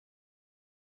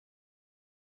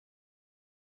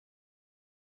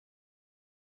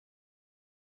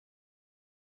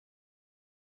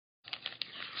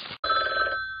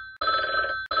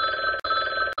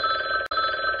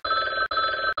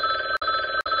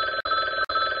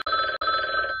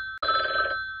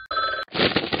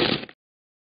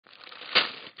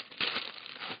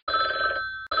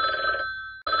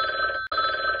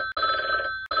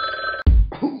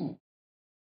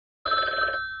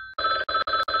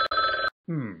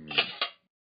Hmm.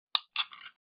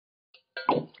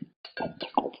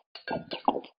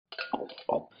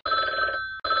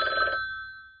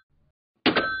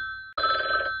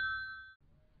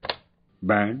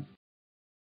 Ban?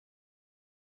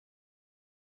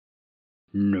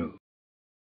 No.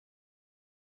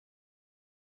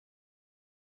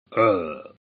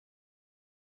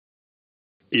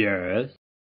 Yes.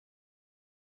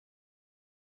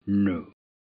 No.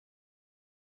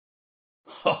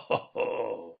 Ho ho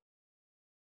ho.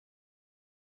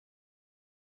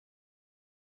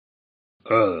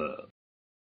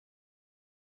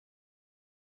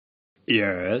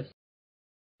 Yes.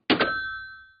 I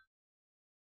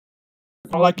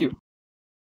don't like you.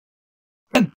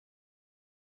 Ben,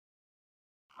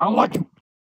 I don't like you.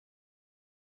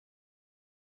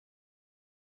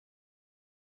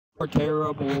 You're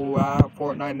terrible at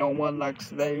Fortnite. No one likes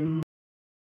them.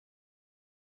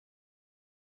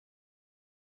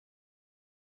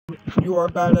 You are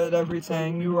bad at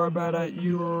everything. You are bad at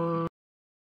your.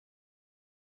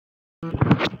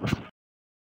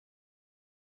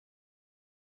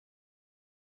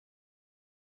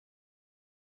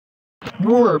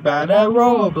 You're bad at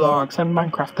Roblox and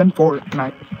Minecraft and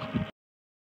Fortnite.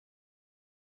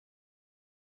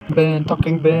 Ben,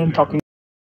 talking Ben.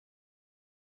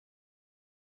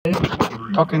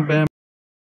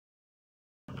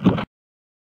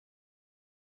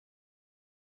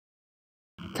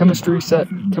 Chemistry set.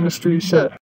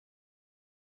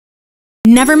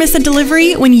 Never miss a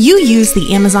delivery when you use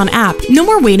the Amazon app. No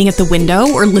more waiting at the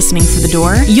window or listening for the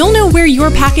door. You'll know where your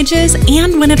package is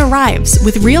and when it arrives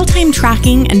with real-time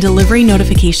tracking and delivery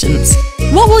notifications.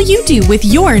 What will you do with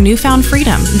your newfound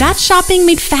freedom? That's shopping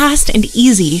made fast and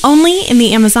easy, only in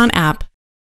the Amazon app.